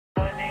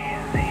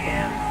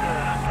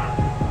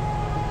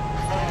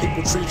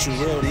People treat you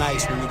real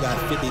nice when you got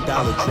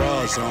 $50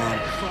 draws on.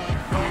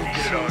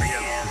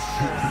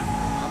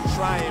 I'm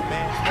trying,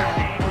 man.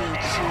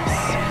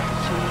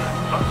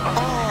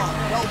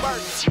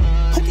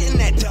 Who getting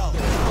that dough?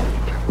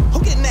 Who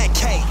getting that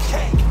cake?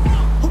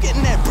 Who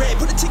getting that bread?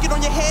 Put a ticket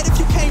on your head if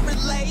you can't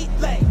relate.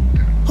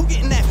 Who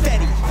getting that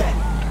fatty?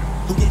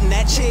 Who getting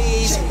that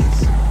cheese?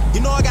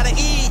 You know I gotta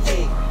eat.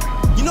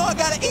 You know I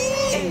gotta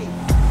eat.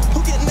 Who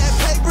getting that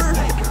paper?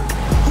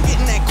 Who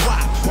getting that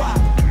guap?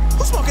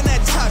 Who smoking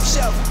that top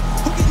shelf?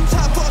 Who getting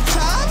top off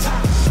top?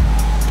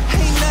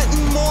 Ain't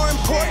nothing more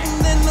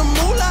important than the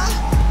moolah.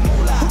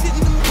 Who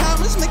getting them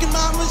commas? Making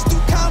mamas do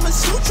Kama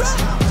Sutra?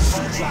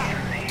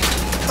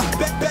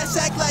 Best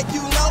act like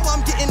you know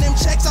I'm getting them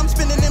checks. I'm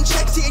spending them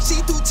checks.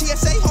 THC through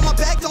TSA on my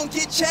back, don't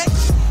get checked.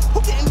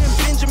 Who getting them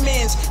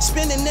Benjamins?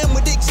 Spending them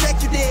with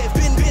executive,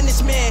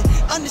 businessman.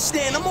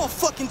 Understand, I'm on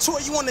fucking tour.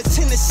 You on a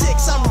 10 to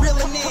 6, I'm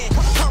reeling in.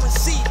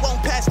 Currency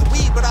won't pass the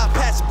weed, but I'll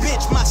pass a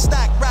bitch. My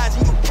stock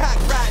rising, you cock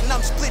riding.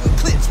 I'm splitting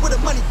clips with a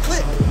money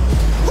clip.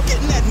 Who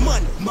getting that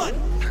money?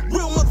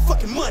 Real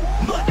motherfucking money.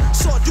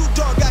 Saw a dude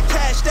dog got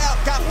cashed out,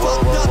 got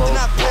fucked up, and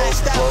I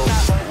passed out.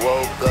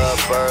 Woke up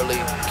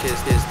early,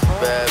 kissed this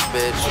bad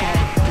bitch,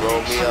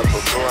 rolled me up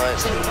a blunt,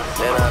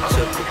 then I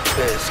took a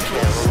piss.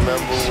 Can't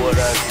remember what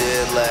I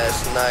did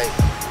last night.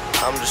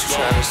 I'm just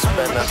trying to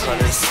spend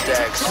 100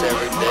 stacks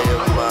every day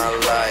of my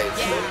life.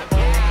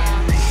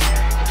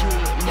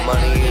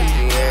 Money is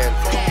the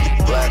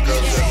anthem. Black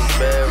girls in the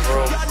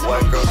bedroom,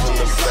 white girls in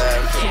the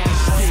bathroom.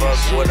 Fuck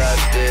what I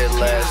did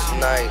last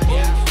night.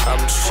 I'm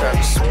just trying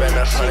to spend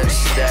 100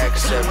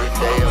 stacks every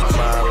day of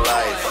my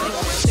life.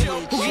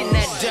 Who getting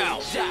that dough?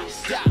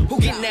 Who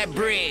getting that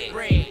bread?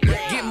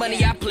 Get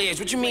money, I pledge.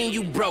 What you mean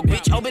you broke,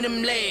 bitch? Open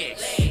them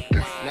legs.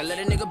 Now let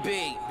a nigga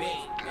be.